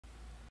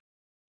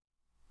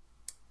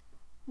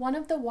One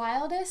of the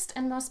wildest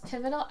and most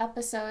pivotal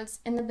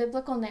episodes in the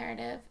biblical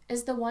narrative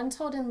is the one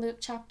told in Luke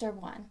chapter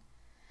 1,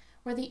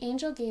 where the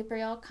angel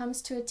Gabriel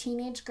comes to a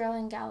teenage girl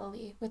in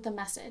Galilee with the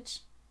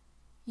message,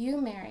 "You,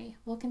 Mary,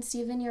 will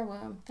conceive in your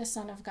womb the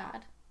Son of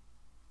God."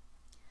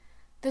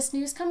 This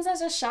news comes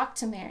as a shock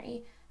to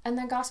Mary, and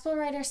the gospel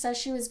writer says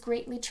she was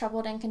greatly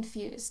troubled and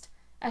confused,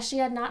 as she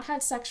had not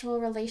had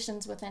sexual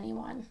relations with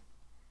anyone.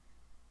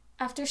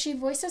 After she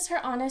voices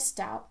her honest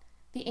doubt,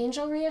 the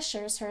angel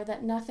reassures her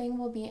that nothing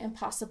will be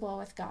impossible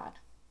with God.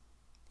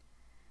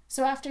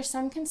 So after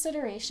some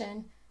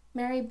consideration,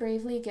 Mary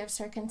bravely gives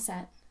her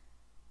consent.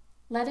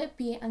 "Let it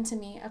be unto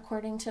me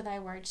according to thy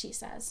word," she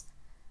says.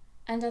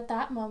 And at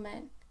that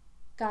moment,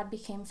 God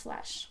became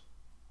flesh.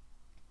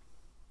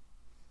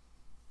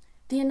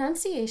 The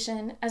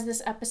Annunciation, as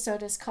this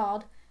episode is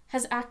called,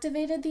 has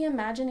activated the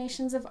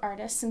imaginations of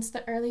artists since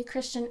the early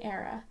Christian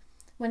era,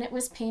 when it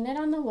was painted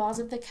on the walls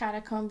of the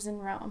catacombs in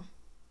Rome.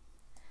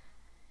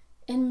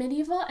 In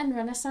medieval and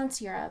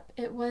Renaissance Europe,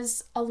 it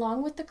was,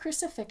 along with the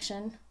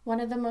crucifixion, one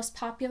of the most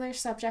popular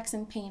subjects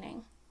in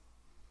painting.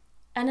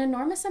 An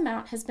enormous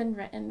amount has been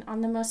written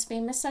on the most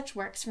famous such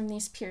works from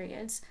these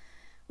periods,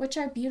 which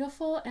are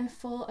beautiful and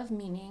full of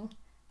meaning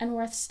and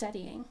worth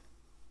studying.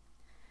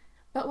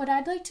 But what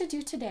I'd like to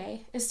do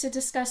today is to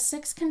discuss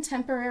 6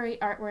 contemporary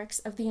artworks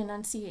of the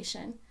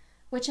Annunciation,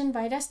 which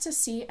invite us to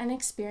see and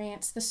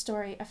experience the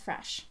story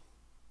afresh.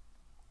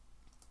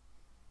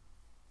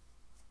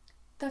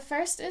 The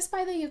first is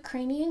by the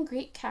Ukrainian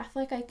Greek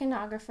Catholic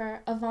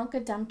iconographer Ivanka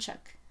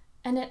Demchuk,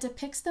 and it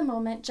depicts the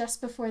moment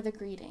just before the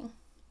greeting.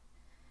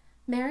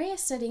 Mary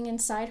is sitting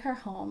inside her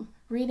home,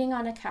 reading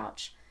on a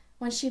couch,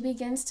 when she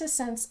begins to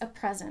sense a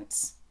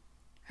presence.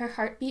 Her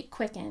heartbeat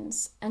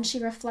quickens, and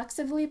she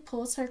reflexively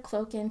pulls her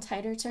cloak in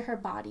tighter to her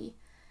body,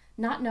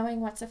 not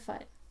knowing what's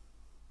afoot.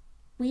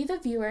 We, the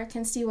viewer,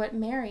 can see what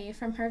Mary,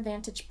 from her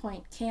vantage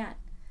point, can't,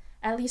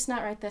 at least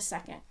not right this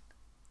second.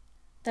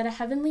 That a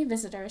heavenly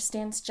visitor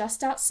stands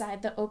just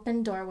outside the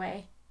open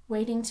doorway,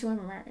 waiting to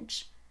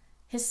emerge,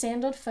 his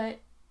sandaled foot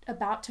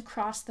about to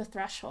cross the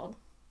threshold.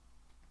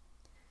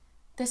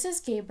 This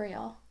is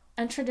Gabriel,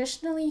 and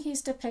traditionally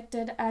he's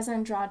depicted as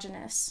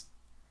androgynous.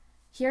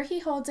 Here he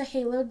holds a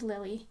haloed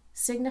lily,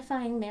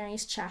 signifying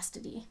Mary's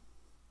chastity.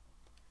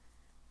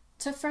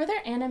 To further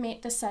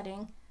animate the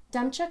setting,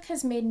 Demchuk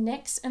has made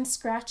nicks and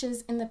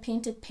scratches in the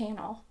painted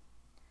panel.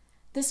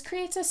 This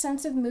creates a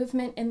sense of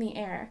movement in the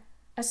air,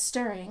 a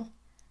stirring,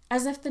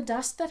 as if the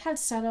dust that had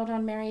settled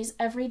on Mary's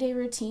everyday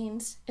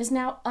routines is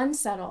now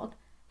unsettled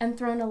and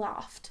thrown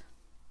aloft.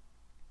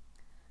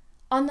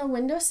 On the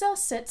windowsill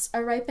sits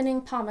a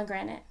ripening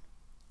pomegranate,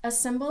 a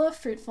symbol of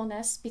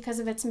fruitfulness because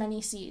of its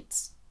many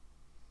seeds.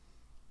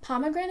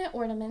 Pomegranate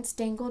ornaments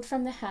dangled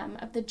from the hem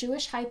of the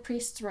Jewish high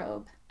priest's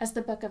robe, as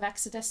the book of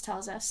Exodus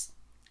tells us,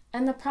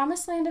 and the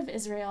promised land of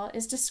Israel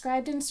is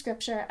described in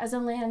Scripture as a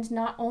land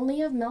not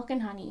only of milk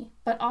and honey,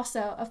 but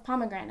also of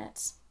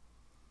pomegranates.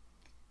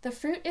 The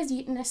fruit is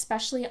eaten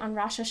especially on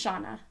Rosh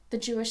Hashanah, the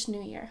Jewish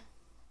New Year.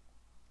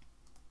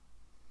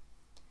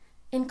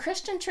 In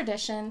Christian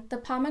tradition, the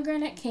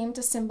pomegranate came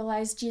to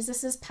symbolize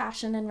Jesus'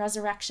 passion and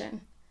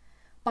resurrection.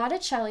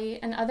 Botticelli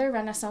and other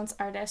Renaissance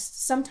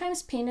artists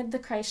sometimes painted the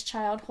Christ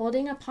child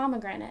holding a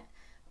pomegranate,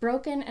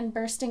 broken and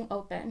bursting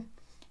open,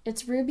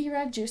 its ruby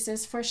red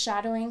juices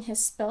foreshadowing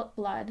his spilt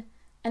blood,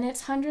 and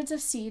its hundreds of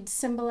seeds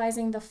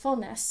symbolizing the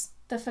fullness,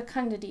 the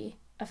fecundity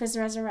of his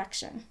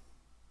resurrection.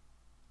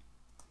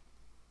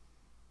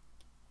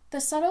 The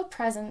subtle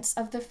presence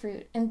of the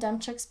fruit in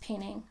Demchuk's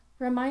painting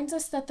reminds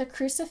us that the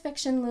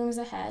crucifixion looms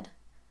ahead,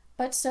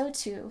 but so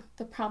too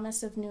the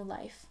promise of new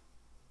life.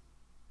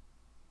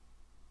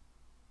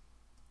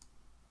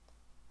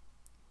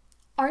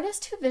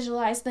 Artists who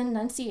visualize the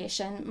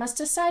Annunciation must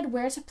decide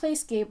where to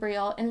place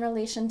Gabriel in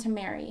relation to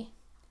Mary.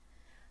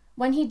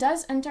 When he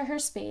does enter her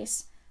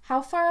space,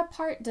 how far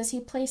apart does he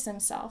place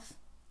himself?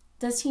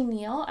 Does he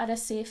kneel at a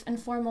safe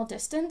and formal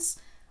distance,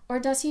 or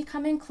does he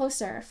come in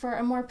closer for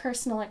a more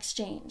personal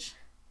exchange?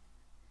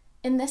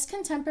 In this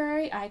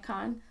contemporary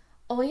icon,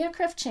 Olya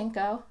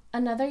Kravchenko,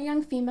 another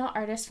young female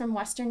artist from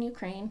Western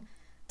Ukraine,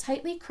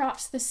 tightly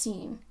crops the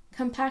scene,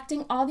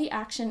 compacting all the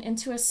action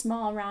into a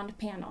small round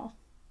panel.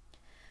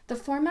 The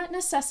format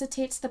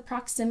necessitates the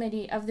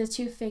proximity of the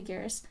two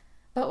figures,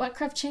 but what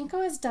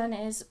Kravchenko has done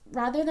is,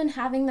 rather than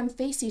having them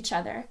face each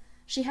other,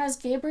 she has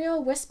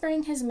Gabriel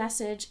whispering his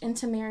message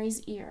into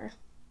Mary's ear.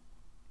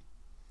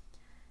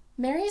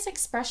 Mary's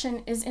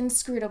expression is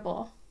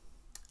inscrutable.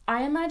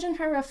 I imagine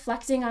her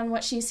reflecting on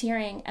what she's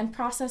hearing and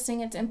processing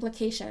its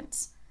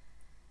implications.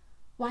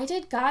 Why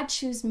did God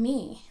choose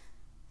me?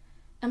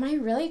 Am I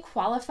really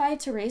qualified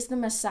to raise the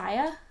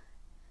Messiah?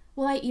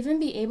 Will I even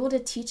be able to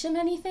teach him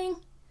anything?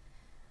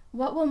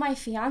 What will my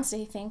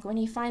fiancé think when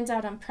he finds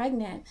out I'm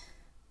pregnant?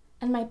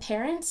 And my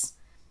parents?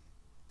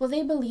 Will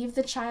they believe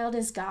the child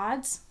is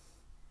God's?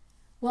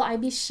 Will I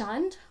be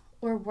shunned,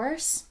 or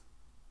worse?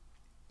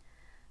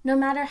 No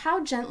matter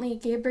how gently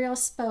Gabriel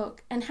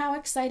spoke and how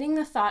exciting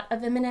the thought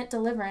of imminent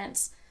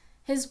deliverance,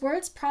 his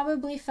words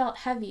probably felt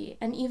heavy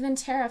and even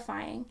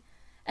terrifying,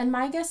 and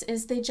my guess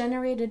is they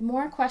generated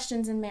more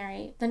questions in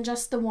Mary than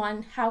just the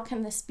one, "How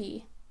can this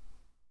be?"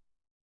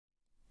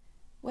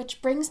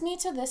 Which brings me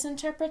to this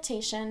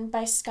interpretation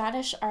by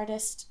Scottish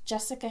artist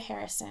Jessica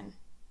Harrison.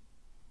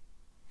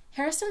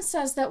 Harrison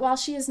says that while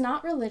she is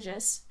not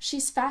religious,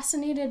 she's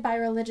fascinated by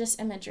religious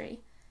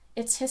imagery,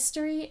 its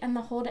history, and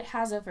the hold it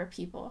has over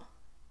people.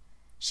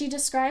 She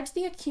describes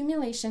the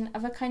accumulation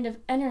of a kind of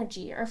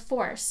energy or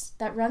force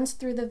that runs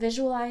through the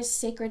visualized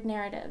sacred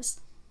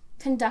narratives,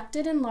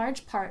 conducted in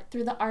large part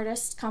through the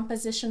artist's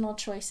compositional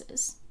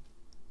choices.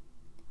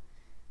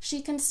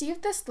 She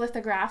conceived this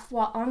lithograph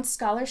while on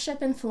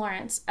scholarship in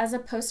Florence as a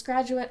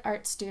postgraduate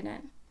art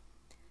student.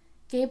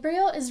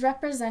 Gabriel is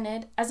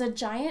represented as a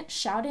giant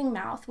shouting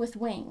mouth with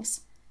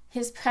wings,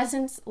 his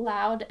presence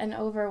loud and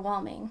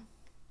overwhelming.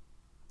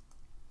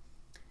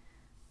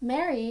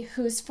 Mary,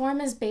 whose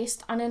form is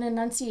based on an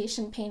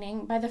Annunciation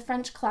painting by the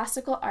French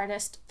classical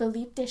artist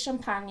Philippe de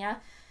Champagne,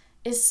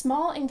 is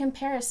small in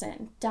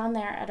comparison down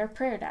there at her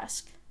prayer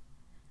desk.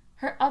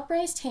 Her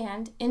upraised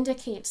hand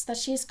indicates that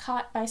she's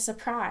caught by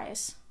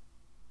surprise.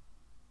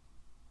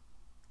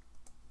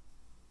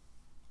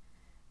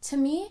 To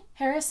me,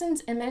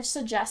 Harrison's image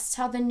suggests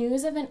how the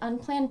news of an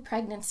unplanned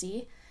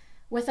pregnancy,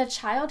 with a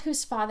child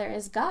whose father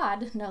is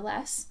God, no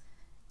less,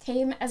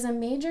 came as a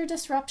major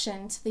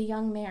disruption to the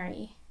young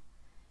Mary.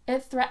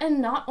 It threatened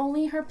not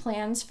only her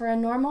plans for a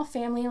normal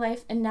family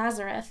life in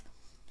Nazareth,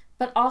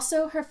 but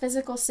also her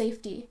physical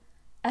safety,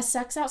 as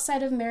sex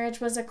outside of marriage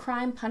was a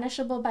crime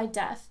punishable by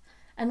death,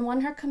 and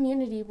one her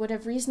community would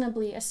have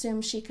reasonably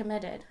assumed she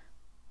committed.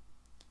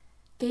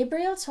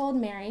 Gabriel told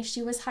Mary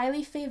she was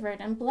highly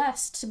favored and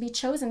blessed to be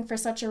chosen for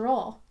such a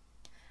role,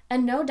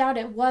 and no doubt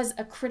it was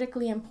a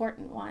critically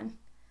important one,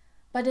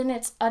 but in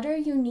its utter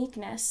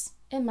uniqueness,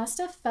 it must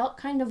have felt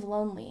kind of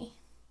lonely.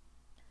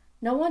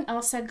 No one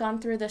else had gone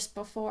through this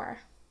before.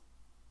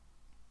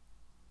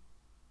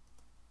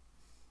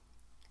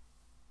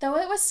 Though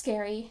it was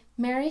scary,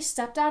 Mary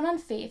stepped out on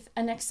faith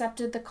and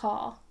accepted the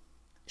call.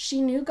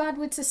 She knew God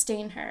would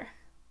sustain her.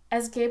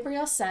 As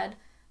Gabriel said,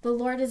 "The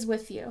Lord is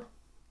with you."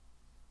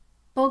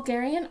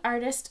 Bulgarian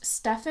artist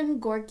Stefan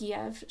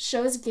Georgiev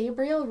shows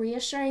Gabriel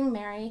reassuring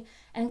Mary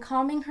and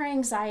calming her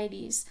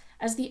anxieties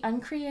as the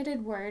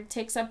uncreated Word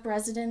takes up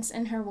residence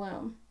in her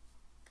womb.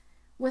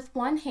 With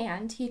one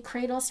hand, he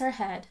cradles her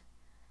head,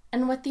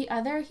 and with the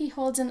other he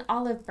holds an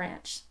olive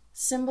branch,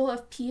 symbol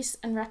of peace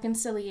and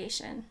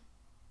reconciliation.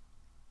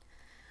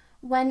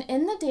 When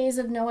in the days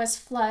of Noah's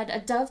flood a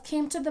dove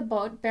came to the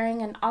boat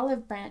bearing an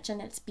olive branch in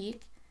its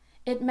beak,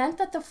 it meant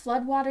that the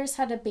floodwaters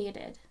had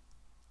abated,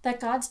 that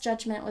God's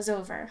judgment was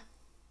over.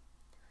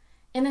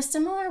 In a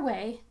similar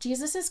way,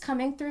 Jesus'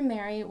 coming through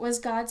Mary was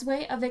God's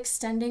way of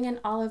extending an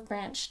olive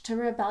branch to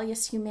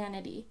rebellious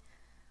humanity,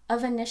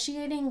 of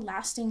initiating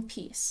lasting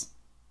peace.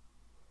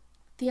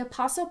 The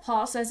Apostle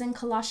Paul says in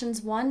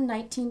Colossians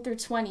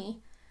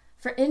 1:19-20,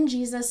 "For in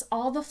Jesus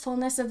all the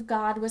fullness of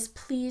God was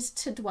pleased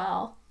to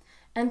dwell,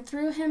 and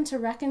through him to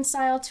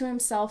reconcile to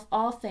himself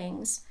all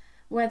things,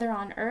 whether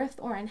on earth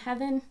or in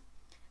heaven,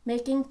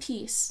 making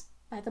peace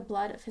by the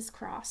blood of his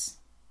cross."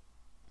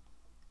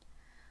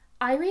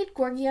 I read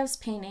Georgiev's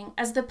painting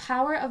as the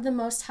power of the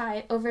Most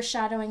High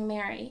overshadowing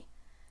Mary,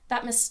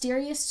 that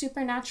mysterious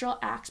supernatural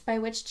act by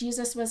which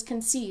Jesus was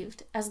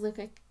conceived, as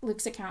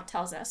Luke's account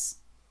tells us.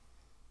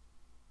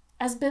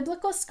 As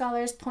biblical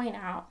scholars point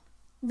out,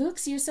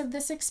 Luke's use of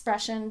this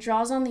expression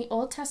draws on the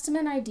Old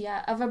Testament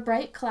idea of a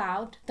bright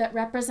cloud that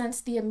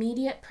represents the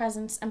immediate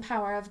presence and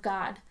power of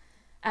God,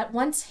 at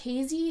once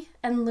hazy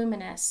and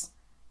luminous,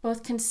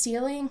 both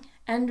concealing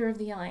and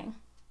revealing.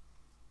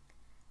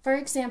 For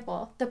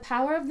example, the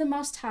power of the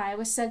Most High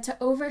was said to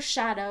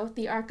overshadow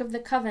the Ark of the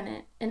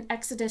Covenant in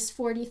Exodus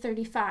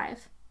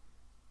 40:35.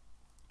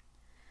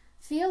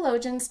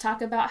 Theologians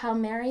talk about how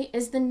Mary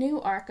is the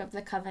new Ark of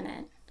the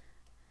Covenant.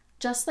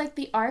 Just like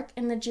the Ark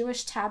in the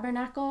Jewish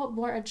tabernacle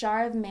bore a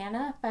jar of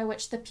manna by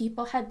which the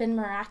people had been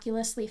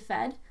miraculously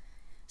fed,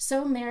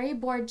 so Mary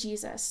bore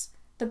Jesus,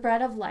 the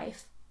bread of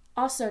life,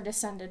 also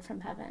descended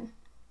from heaven.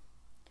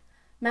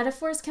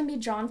 Metaphors can be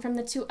drawn from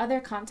the two other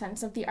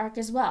contents of the Ark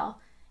as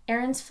well,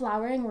 Aaron's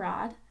flowering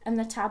rod and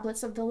the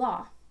tablets of the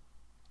law.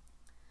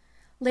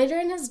 Later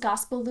in his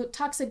gospel, Luke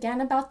talks again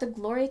about the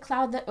glory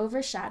cloud that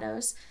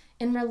overshadows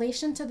in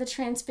relation to the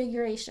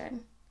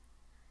transfiguration.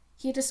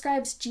 He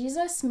describes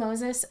Jesus,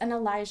 Moses, and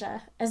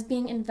Elijah as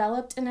being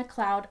enveloped in a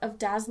cloud of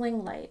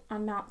dazzling light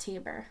on Mount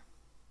Tabor.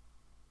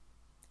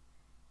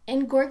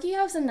 In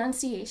Georgiev's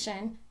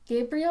Annunciation,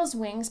 Gabriel's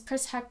wings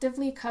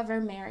protectively cover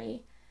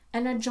Mary,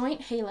 and a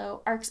joint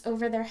halo arcs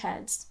over their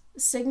heads,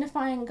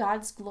 signifying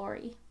God's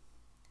glory.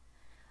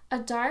 A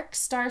dark,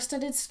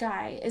 star-studded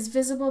sky is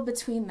visible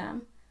between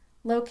them,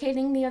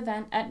 locating the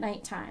event at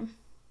nighttime.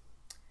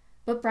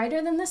 But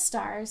brighter than the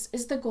stars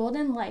is the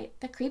golden light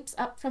that creeps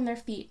up from their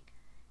feet,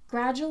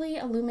 gradually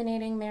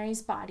illuminating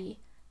Mary's body,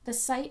 the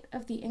site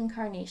of the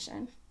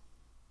incarnation.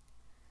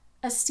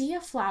 A sea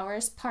of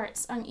flowers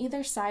parts on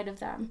either side of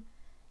them,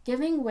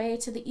 giving way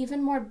to the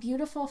even more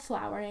beautiful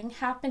flowering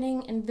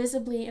happening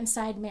invisibly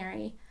inside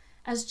Mary,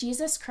 as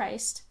Jesus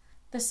Christ,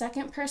 the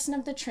second person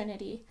of the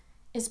Trinity,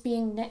 is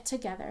being knit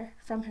together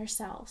from her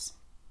cells.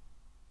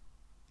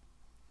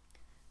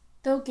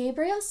 Though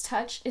Gabriel's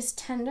touch is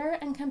tender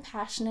and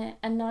compassionate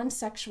and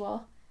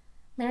non-sexual,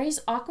 Mary's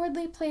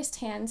awkwardly placed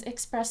hands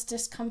express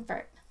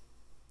discomfort.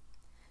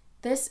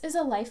 This is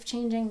a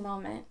life-changing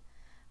moment,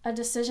 a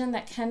decision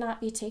that cannot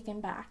be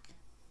taken back.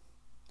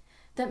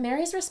 That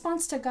Mary's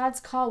response to God's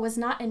call was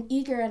not an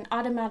eager and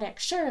automatic,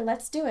 "Sure,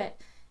 let's do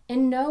it,"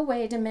 in no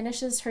way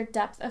diminishes her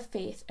depth of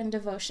faith and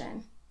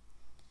devotion.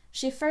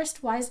 She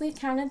first wisely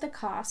counted the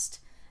cost,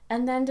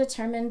 and then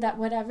determined that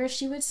whatever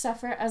she would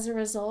suffer as a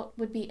result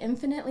would be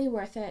infinitely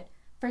worth it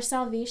for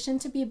salvation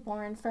to be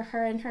born for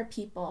her and her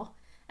people,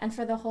 and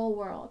for the whole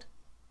world.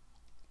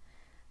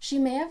 She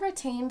may have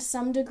retained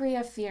some degree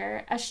of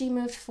fear as she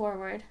moved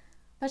forward,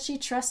 but she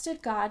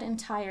trusted God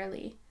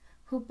entirely,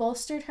 who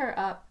bolstered her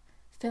up,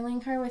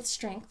 filling her with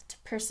strength to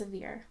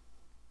persevere.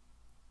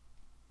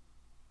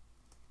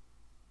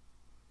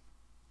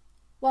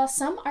 While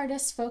some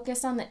artists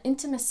focus on the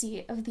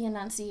intimacy of the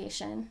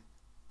Annunciation,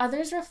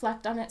 others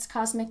reflect on its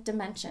cosmic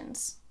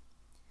dimensions.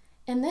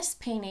 In this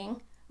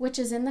painting, which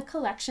is in the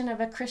collection of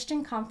a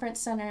Christian conference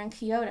center in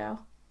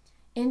Kyoto,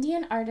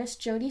 Indian artist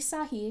Jyoti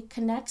Sahi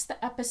connects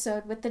the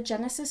episode with the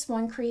Genesis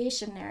 1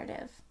 creation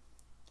narrative.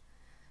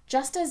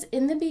 Just as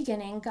in the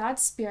beginning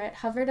God's Spirit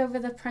hovered over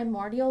the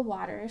primordial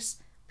waters,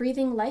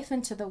 breathing life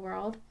into the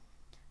world,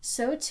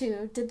 so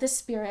too did the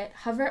Spirit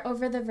hover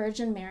over the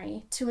Virgin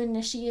Mary to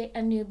initiate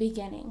a new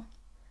beginning.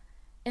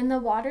 In the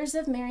waters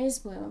of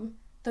Mary's womb,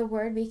 the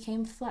Word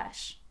became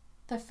flesh,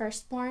 the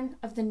firstborn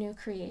of the new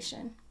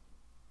creation.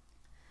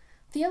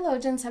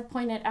 Theologians have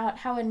pointed out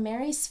how in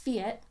Mary's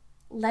fiat,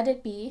 "Let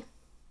it be,"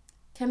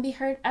 can be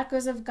heard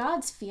echoes of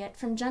God's fiat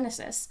from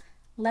Genesis,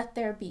 "Let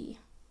there be."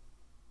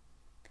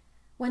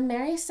 When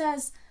Mary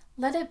says,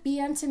 "Let it be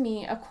unto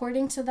me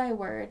according to thy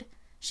word,"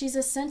 she's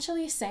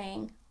essentially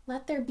saying,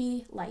 "Let there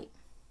be light."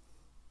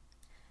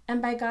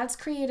 And by God's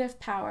creative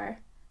power,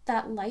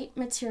 that light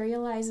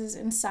materializes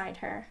inside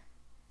her.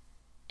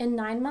 In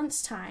 9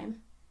 months'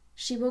 time,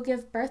 she will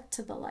give birth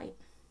to the light.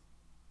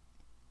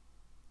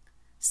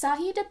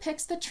 Sahi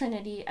depicts the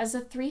Trinity as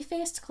a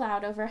three-faced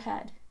cloud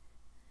overhead.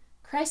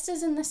 Christ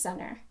is in the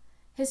center.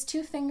 His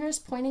 2 fingers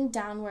pointing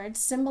downward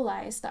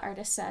symbolize, the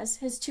artist says,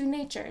 his 2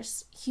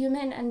 natures,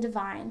 human and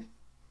divine.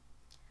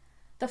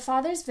 The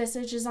Father's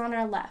visage is on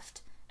our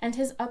left, and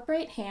his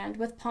upright hand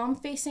with palm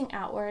facing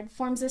outward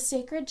forms a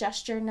sacred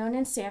gesture known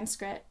in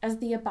Sanskrit as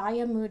the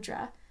Abhaya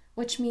Mudra,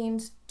 which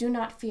means "do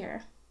not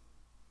fear."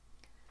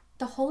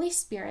 The Holy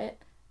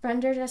Spirit,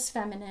 rendered as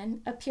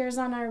feminine, appears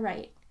on our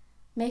right,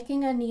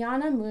 making a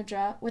Jnana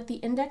Mudra with the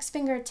index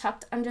finger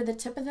tucked under the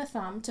tip of the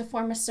thumb to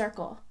form a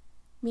circle,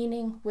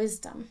 meaning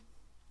wisdom.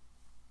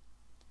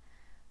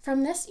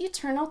 From this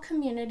eternal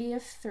community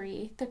of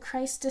 3, the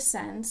Christ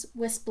descends,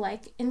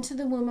 wisp-like, into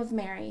the womb of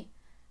Mary,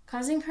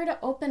 causing her to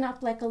open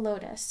up like a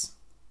lotus.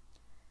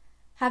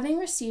 Having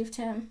received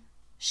him,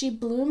 she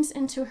blooms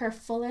into her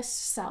fullest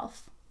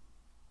self.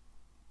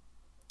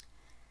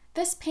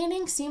 This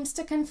painting seems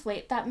to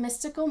conflate that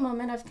mystical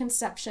moment of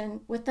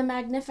conception with the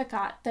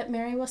Magnificat that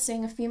Mary will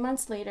sing a few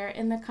months later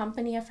in the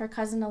company of her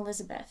cousin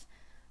Elizabeth,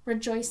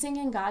 rejoicing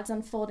in God's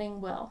unfolding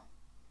will.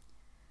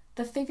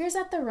 The figures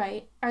at the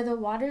right are the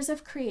waters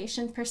of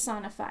creation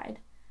personified,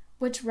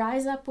 which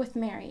rise up with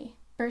Mary,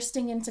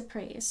 bursting into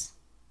praise.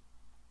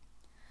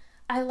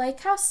 I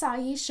like how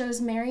Sahi shows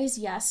Mary's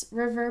yes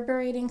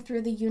reverberating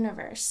through the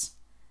universe.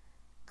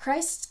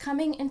 Christ's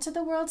coming into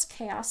the world's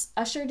chaos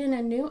ushered in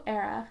a new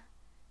era,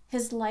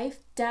 his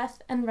life,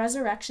 death, and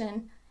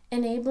resurrection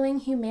enabling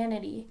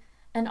humanity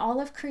and all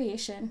of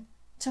creation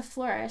to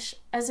flourish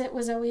as it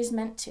was always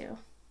meant to.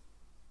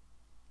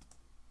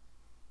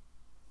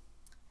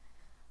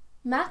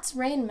 Mats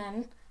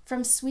Rainman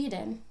from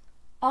Sweden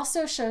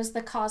also shows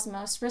the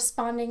cosmos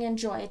responding in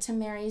joy to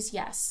Mary's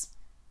yes.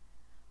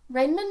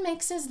 Rainman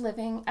makes his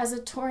living as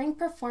a touring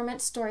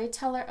performance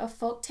storyteller of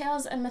folk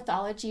tales and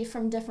mythology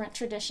from different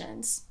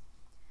traditions.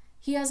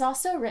 He has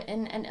also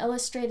written and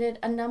illustrated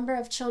a number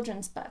of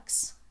children's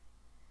books.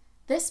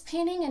 This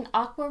painting in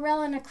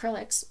aquarelle and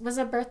acrylics was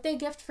a birthday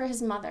gift for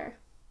his mother.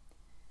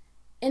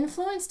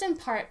 Influenced in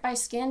part by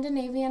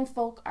Scandinavian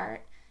folk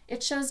art,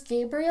 it shows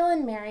Gabriel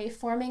and Mary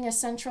forming a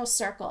central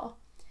circle,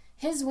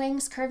 his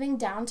wings curving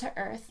down to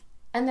earth,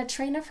 and the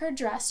train of her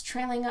dress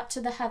trailing up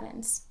to the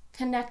heavens,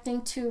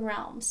 connecting 2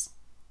 realms.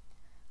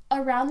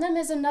 Around them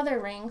is another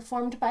ring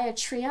formed by a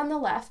tree on the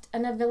left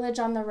and a village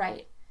on the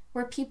right,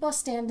 where people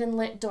stand in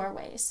lit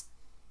doorways.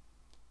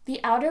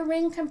 The outer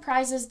ring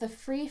comprises the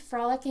free,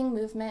 frolicking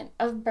movement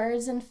of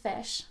birds and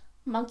fish,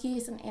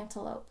 monkeys and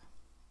antelope.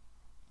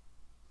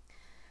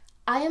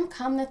 "I am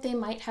come that they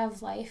might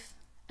have life,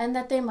 and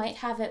that they might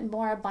have it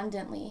more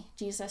abundantly,"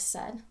 Jesus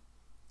said.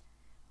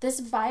 This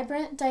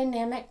vibrant,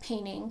 dynamic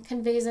painting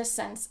conveys a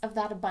sense of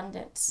that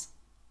abundance.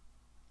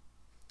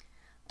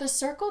 The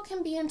circle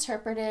can be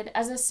interpreted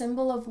as a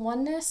symbol of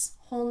oneness,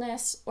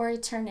 wholeness, or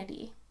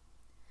eternity.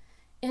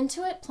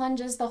 Into it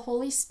plunges the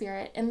Holy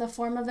Spirit in the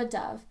form of a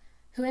dove,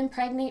 who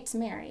impregnates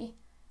Mary,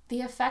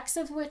 the effects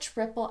of which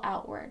ripple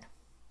outward.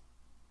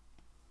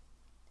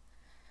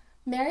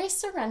 Mary's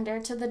surrender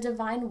to the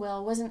divine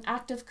will was an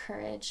act of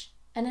courage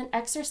and an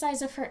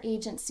exercise of her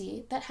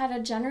agency that had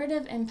a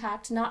generative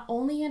impact not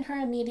only in her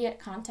immediate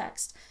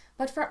context,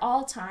 but for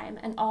all time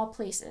and all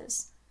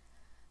places.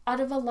 Out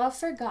of a love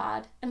for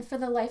God and for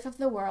the life of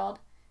the world,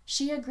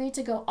 she agreed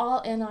to go all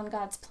in on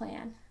God's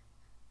plan.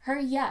 Her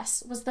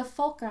yes was the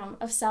fulcrum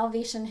of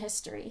salvation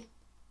history.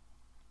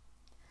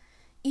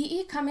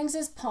 E.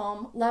 Cummings's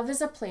poem, Love is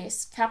a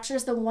Place,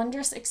 captures the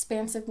wondrous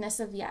expansiveness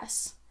of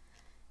yes.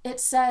 It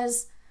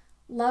says,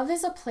 "Love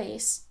is a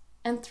place,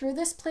 and through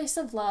this place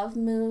of love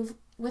move,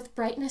 with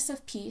brightness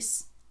of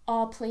peace,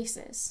 all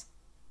places.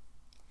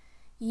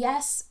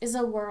 Yes is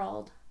a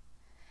world,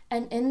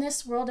 and in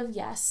this world of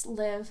yes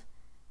live,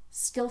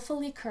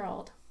 skillfully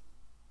curled,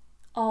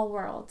 all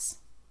worlds."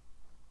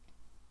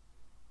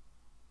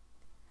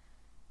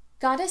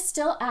 God is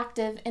still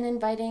active in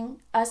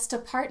inviting us to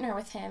partner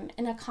with him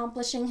in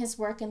accomplishing his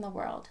work in the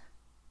world,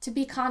 to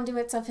be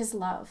conduits of his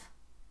love.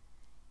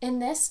 In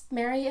this,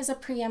 Mary is a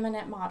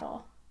preeminent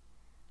model.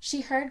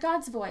 She heard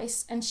God's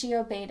voice and she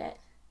obeyed it.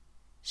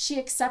 She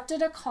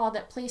accepted a call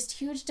that placed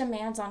huge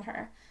demands on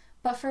her,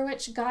 but for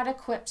which God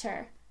equipped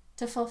her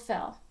to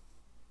fulfill.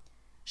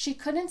 She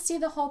couldn't see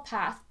the whole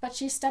path, but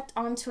she stepped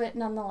onto it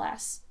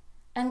nonetheless,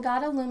 and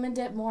God illumined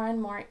it more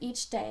and more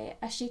each day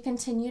as she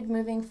continued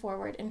moving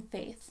forward in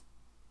faith.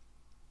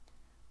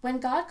 When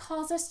God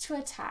calls us to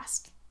a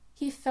task,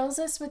 he fills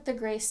us with the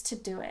grace to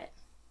do it.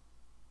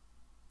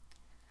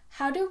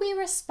 How do we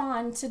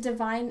respond to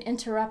divine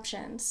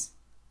interruptions?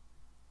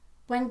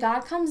 When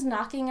God comes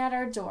knocking at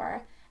our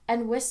door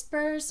and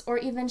whispers or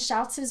even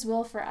shouts his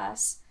will for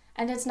us,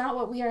 and it's not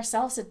what we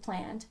ourselves had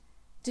planned,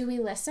 do we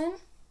listen?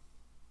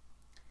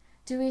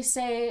 Do we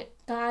say,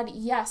 "God,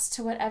 yes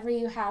to whatever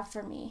you have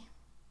for me"?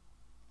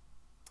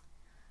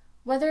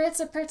 Whether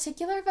it's a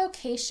particular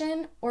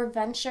vocation or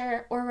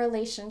venture or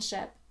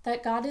relationship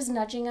that God is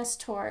nudging us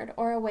toward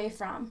or away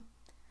from,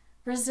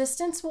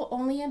 resistance will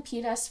only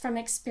impede us from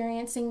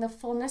experiencing the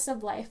fullness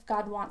of life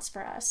God wants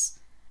for us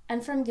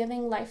and from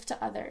giving life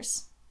to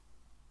others.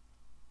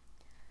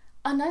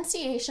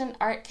 Annunciation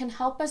art can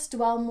help us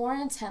dwell more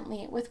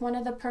intently with one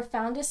of the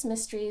profoundest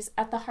mysteries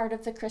at the heart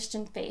of the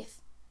Christian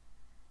faith,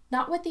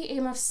 not with the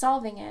aim of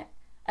solving it,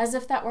 as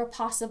if that were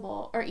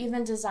possible or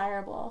even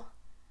desirable,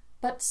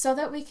 but so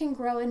that we can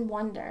grow in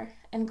wonder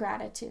and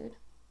gratitude.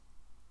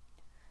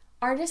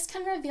 Artists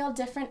can reveal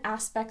different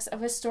aspects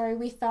of a story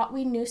we thought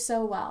we knew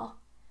so well,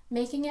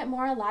 making it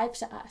more alive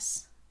to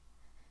us.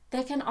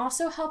 They can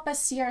also help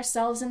us see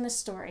ourselves in the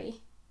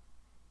story,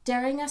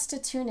 daring us to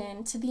tune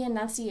in to the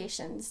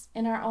annunciations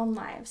in our own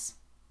lives.